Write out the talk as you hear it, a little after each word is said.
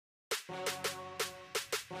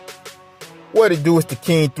What it do is the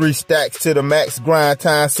king, 3 stacks to the max, grind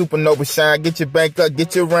time, supernova shine, get your bank up,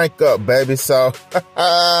 get your rank up, baby. So,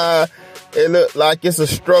 it look like it's a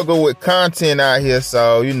struggle with content out here.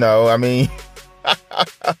 So, you know, I mean,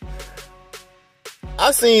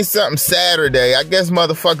 I seen something Saturday. I guess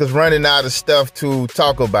motherfuckers running out of stuff to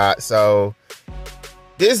talk about. So,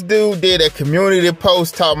 this dude did a community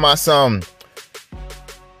post talking about something.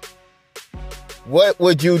 What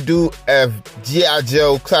would you do if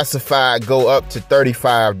Gijoe classified go up to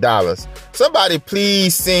 $35? Somebody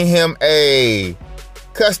please send him a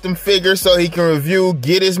custom figure so he can review,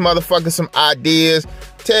 get his motherfucker some ideas,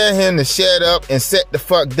 tell him to shut up and sit the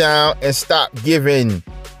fuck down and stop giving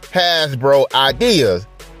Hasbro ideas.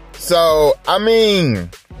 So, I mean,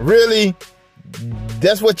 really,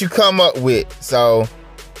 that's what you come up with. So,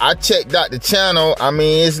 I checked out the channel. I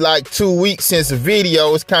mean, it's like 2 weeks since the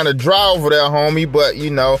video. It's kind of dry over there, homie. But, you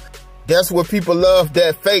know, that's what people love,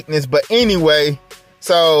 that fakeness. But anyway,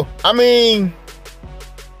 so, I mean,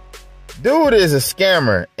 dude is a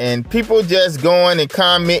scammer. And people just going and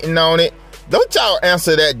commenting on it. Don't y'all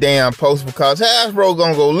answer that damn post, because Hasbro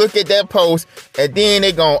gonna go look at that post and then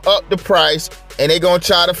they gonna up the price and they gonna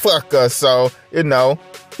try to fuck us. So, you know,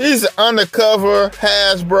 he's an undercover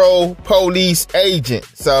Hasbro police agent.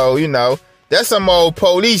 So, you know, that's some old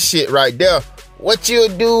police shit right there. What you'll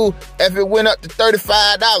do if it went up to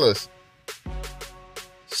 $35?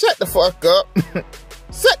 Shut the fuck up.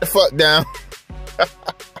 Shut the fuck down.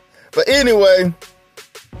 But anyway,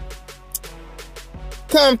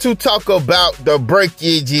 come to talk about the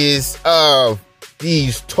breakages of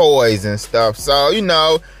these toys and stuff. So, you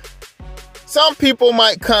know, some people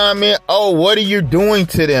might comment, oh, what are you doing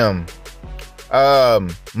to them?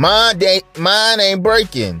 Mine ain't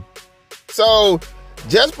breaking. So,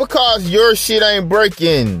 just because your shit ain't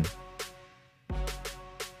breaking,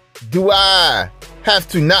 do I have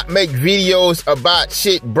to not make videos about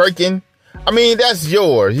shit breaking? I mean, that's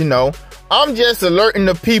yours, you know. I'm just alerting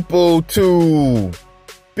the people to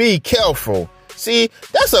be careful. See,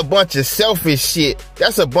 that's a bunch of selfish shit.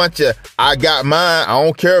 That's a bunch of, I got mine, I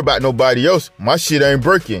don't care about nobody else. My shit ain't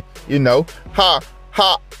breaking. You know, how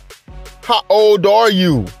old are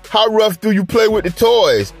you? How rough do you play with the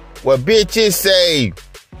toys? Well, bitches say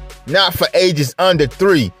not for ages under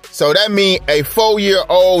 3. So that means a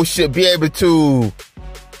 4-year-old should be able to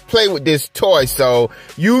play with this toy. So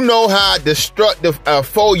you know how destructive a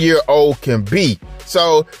 4-year-old can be.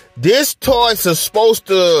 So this toys are supposed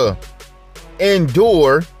to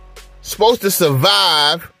endure, supposed to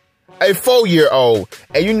survive a 4-year-old.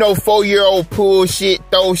 And you know 4-year-old pull shit,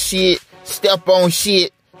 throw shit, step on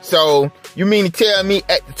shit. So you mean to tell me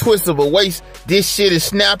at the twist of a waist this shit is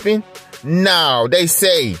snapping? No, they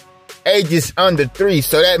say ages under 3.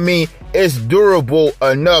 So that means it's durable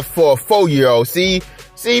enough for a 4-year-old. See,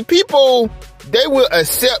 people, they will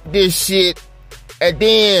accept this shit and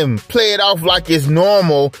then play it off like it's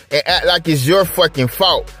normal and act like it's your fucking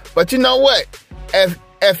fault. But you know what?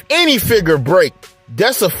 If any figure break,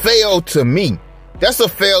 that's a fail to me. That's a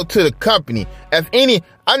fail to the company. If any,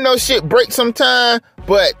 I know shit breaks sometime,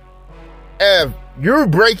 but if you're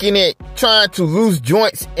breaking it, trying to lose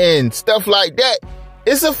joints and stuff like that,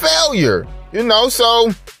 it's a failure. You know,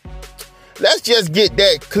 so let's just get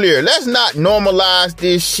that clear. Let's not normalize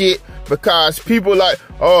this shit because people like,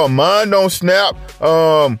 oh, mine don't snap.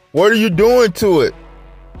 What are you doing to it?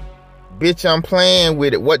 Bitch, I'm playing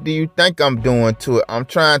with it. What do you think I'm doing to it? I'm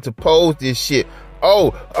trying to pose this shit.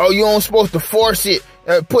 Oh, you don't supposed to force it.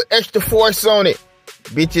 Put extra force on it.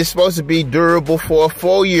 Bitch, it's supposed to be durable for a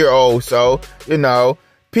 4-year-old. So, you know,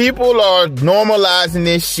 people are normalizing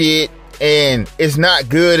this shit and it's not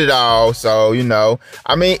good at all. So, you know,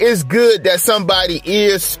 I mean, it's good that somebody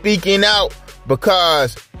is speaking out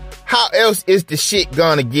because how else is the shit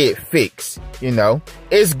gonna get fixed? You know,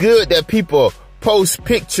 it's good that people post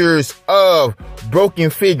pictures of broken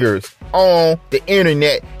figures on the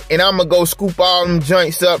internet, and I'm gonna go scoop all them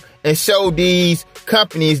joints up and show these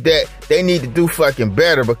companies that they need to do fucking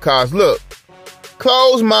better, because look,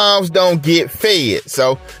 closed mouths don't get fed.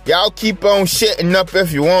 So y'all keep on shutting up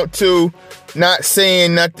if you want to, not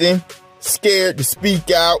saying nothing, scared to speak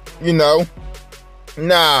out, you know.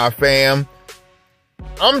 Nah, fam,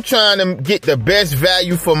 I'm trying to get the best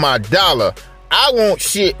value for my dollar. I want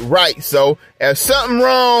shit right. So if something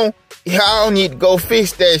wrong, y'all need to go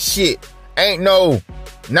fix that shit. Ain't no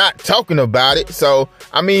not talking about it. So,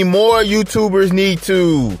 I mean, more YouTubers need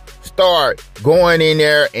to start going in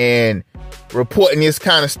there and reporting this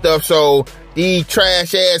kind of stuff so these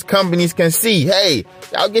trash ass companies can see, hey,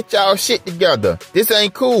 y'all get y'all shit together. This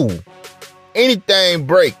ain't cool. Anything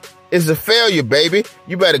break is a failure, baby.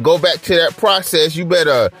 You better go back to that process. You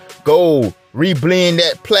better go reblend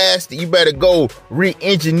that plastic. You better go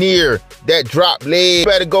re-engineer that drop leg. You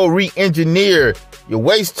better go re-engineer your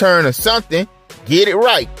waist turn or something. Get it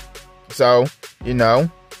right. So, you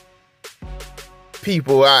know,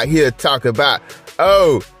 people out here talk about,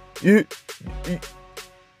 oh, you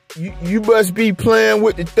must be playing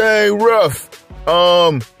with the thing rough.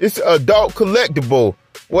 It's an adult collectible.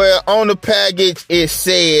 Well, on the package, it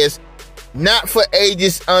says not for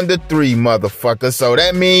ages under 3, motherfucker. So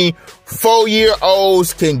that means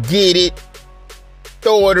 4-year-olds can get it,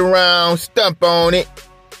 throw it around, stomp on it.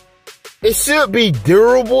 It should be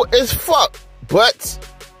durable as fuck, but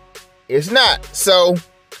it's not. So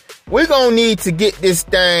we're gonna need to get this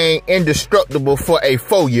thing indestructible for a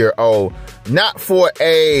 4-year-old, not for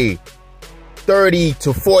a 30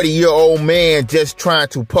 to 40-year-old man just trying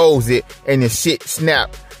to pose it and the shit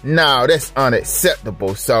snap. No, that's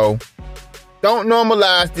unacceptable. So don't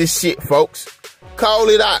normalize this shit, folks. Call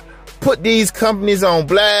it out. Put these companies on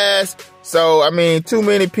blast. So, I mean, too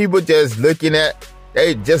many people just looking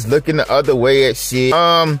the other way at shit.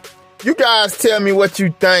 You guys tell me what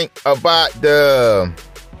you think about the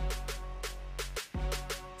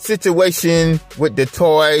situation with the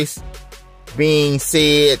toys being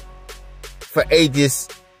said for ages,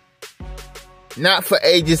 not for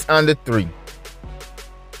ages under 3.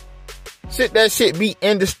 Should that shit be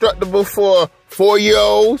indestructible for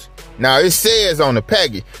 4-year-olds? Now, it says on the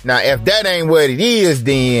package. Now, if that ain't what it is,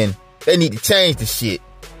 then they need to change the shit.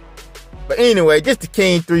 But anyway, just the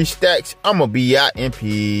King 3 Stacks. I'm gonna be out in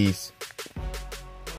peace.